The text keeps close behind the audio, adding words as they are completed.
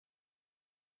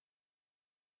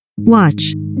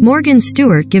Watch. Morgan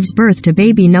Stewart gives birth to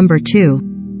baby number 2.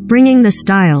 Bringing the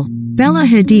style. Bella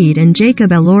Hadid and Jacob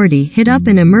Elordi hit up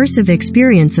an immersive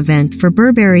experience event for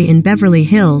Burberry in Beverly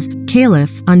Hills,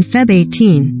 Calif, on Feb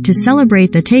 18, to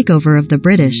celebrate the takeover of the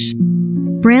British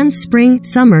brand's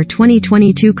Spring/Summer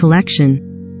 2022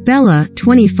 collection. Bella,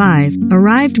 25,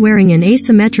 arrived wearing an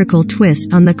asymmetrical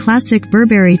twist on the classic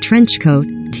Burberry trench coat,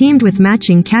 teamed with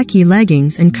matching khaki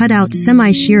leggings and cut-out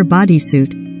semi-sheer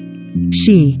bodysuit.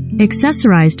 She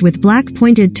accessorized with black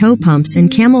pointed toe pumps and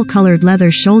camel-colored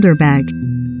leather shoulder bag.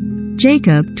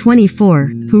 Jacob, 24,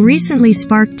 who recently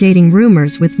sparked dating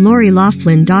rumors with Lori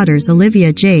Loughlin's daughters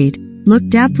Olivia Jade, looked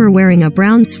dapper wearing a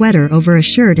brown sweater over a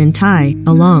shirt and tie,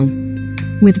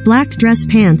 along with black dress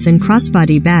pants and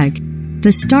crossbody bag.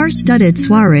 The star-studded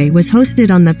soiree was hosted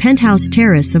on the penthouse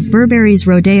terrace of Burberry's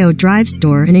Rodeo Drive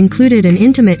store and included an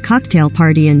intimate cocktail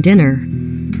party and dinner.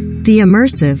 The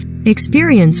immersive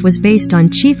experience was based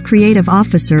on Chief Creative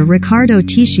Officer Riccardo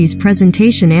Tisci's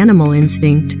presentation Animal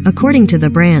Instinct, according to the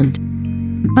brand.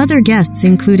 Other guests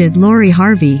included Lori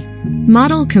Harvey,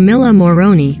 model Camilla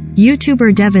Moroni,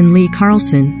 YouTuber Devin Lee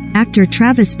Carlson, actor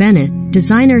Travis Bennett,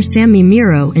 designer Sammy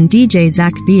Miro and DJ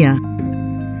Zach Bia.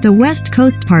 The West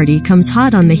Coast party comes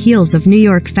hot on the heels of New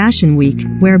York Fashion Week,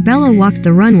 where Bella walked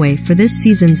the runway for this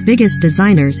season's biggest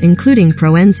designers including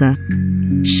Proenza,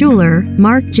 Schuler,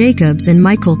 Marc Jacobs and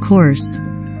Michael Kors.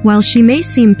 While she may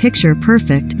seem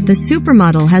picture-perfect, the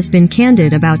supermodel has been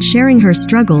candid about sharing her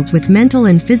struggles with mental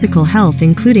and physical health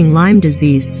including Lyme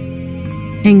disease,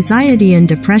 anxiety and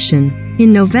depression.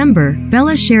 In November,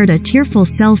 Bella shared a tearful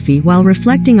selfie while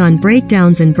reflecting on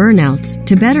breakdowns and burnouts,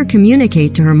 to better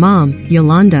communicate to her mom,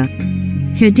 Yolanda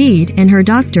Hadid, and her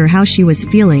doctor how she was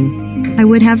feeling. I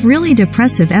would have really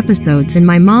depressive episodes and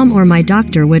my mom or my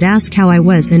doctor would ask how I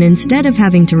was, and instead of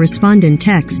having to respond in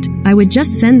text, I would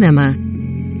just send them a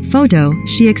photo,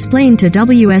 she explained to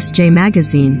WSJ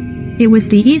magazine. It was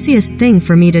the easiest thing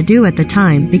for me to do at the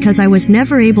time because I was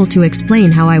never able to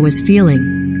explain how I was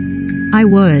feeling. I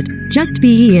would just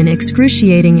be in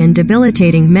excruciating and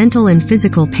debilitating mental and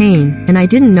physical pain, and I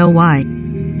didn't know why.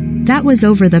 That was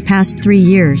over the past 3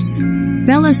 years.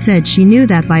 Bella said she knew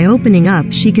that by opening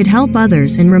up she could help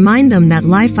others and remind them that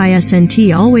life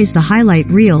isn't always the highlight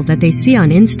reel that they see on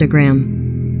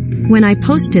Instagram. When I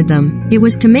posted them, it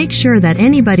was to make sure that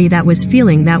anybody that was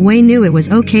feeling that way knew it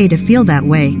was okay to feel that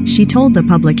way, she told the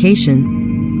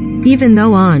publication. Even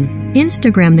though on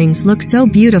Instagram things look so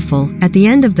beautiful, at the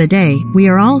end of the day, we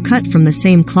are all cut from the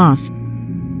same cloth.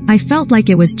 I felt like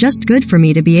it was just good for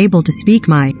me to be able to speak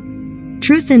my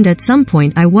truth, and at some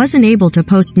point I wasn't able to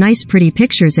post nice pretty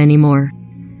pictures anymore.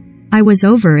 I was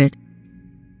over it.